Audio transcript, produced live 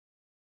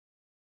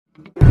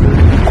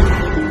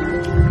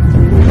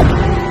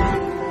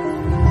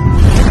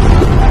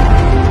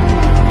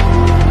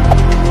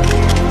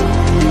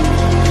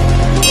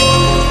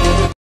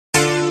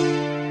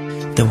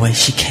The way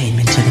she came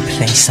into the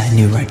place, I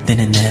knew right then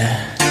and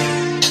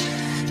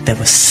there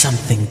was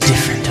something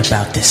different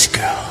about this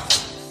girl.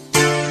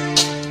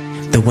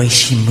 The way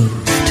she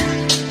moved,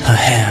 her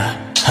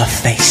hair, her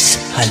face,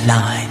 her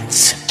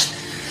lines,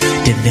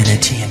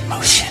 divinity in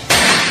motion.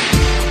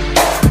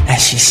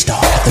 As she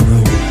stalked the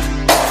room,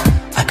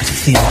 I could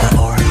feel the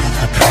aura of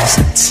her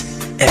presence.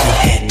 Every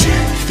head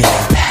turned,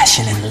 feeling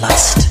passion and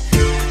lust.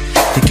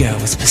 The girl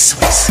was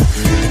persuasive,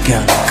 the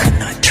girl I could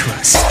not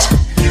trust.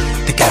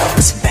 The girl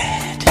was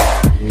bad.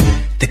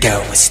 The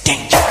girl was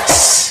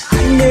dangerous. I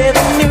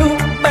never knew,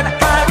 but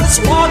I was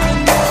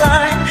walking the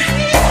line.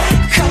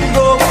 Come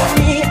go with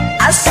me,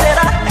 I said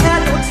I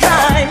had no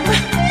time.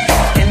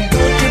 And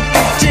though to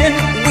pretend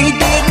we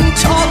didn't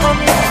talk on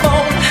the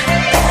phone,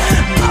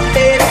 my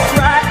baby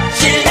cried,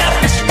 she left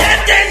me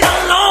standing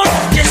alone.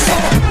 Just so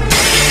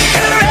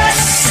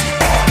dangerous,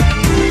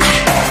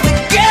 the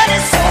girl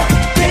is so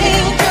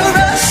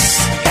dangerous.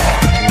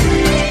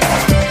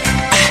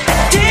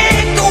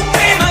 Take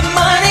away my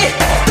money,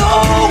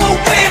 throw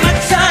away my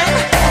time.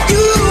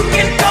 You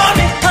can call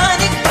me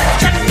honey, but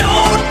you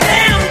know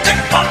damn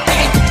good for me.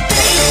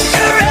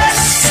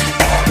 Dangerous,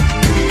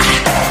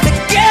 the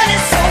girl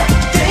is so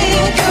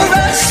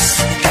dangerous.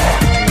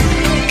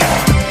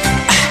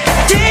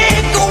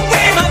 Take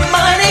away my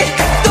money,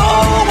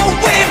 throw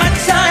away my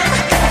time.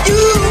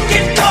 You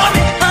can call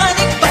me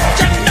honey, but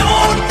you know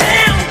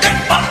damn good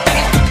for me.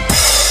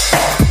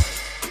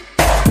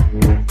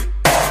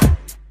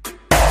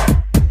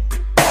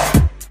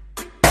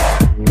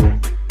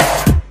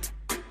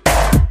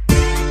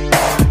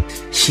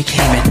 She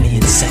came at me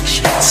in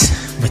sections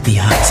with the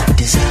eyes of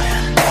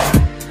desire.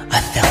 I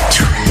felt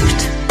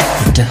trapped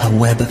into her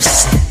web of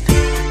sin.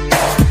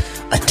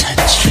 A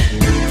touch,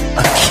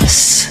 a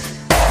kiss,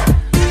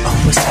 a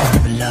whisper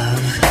of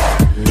love.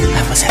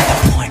 I was at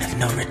the point of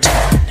no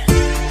return,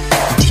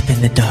 deep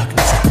in the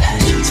darkness of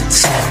passion's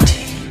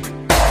insanity.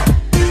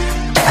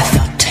 I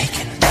felt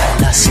taken by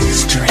lust,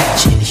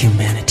 strange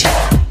inhumanity.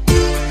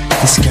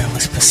 This girl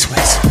was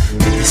persuasive,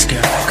 this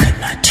girl I could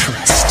not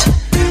trust.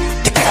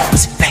 The girl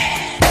was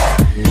bad,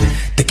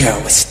 the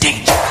girl was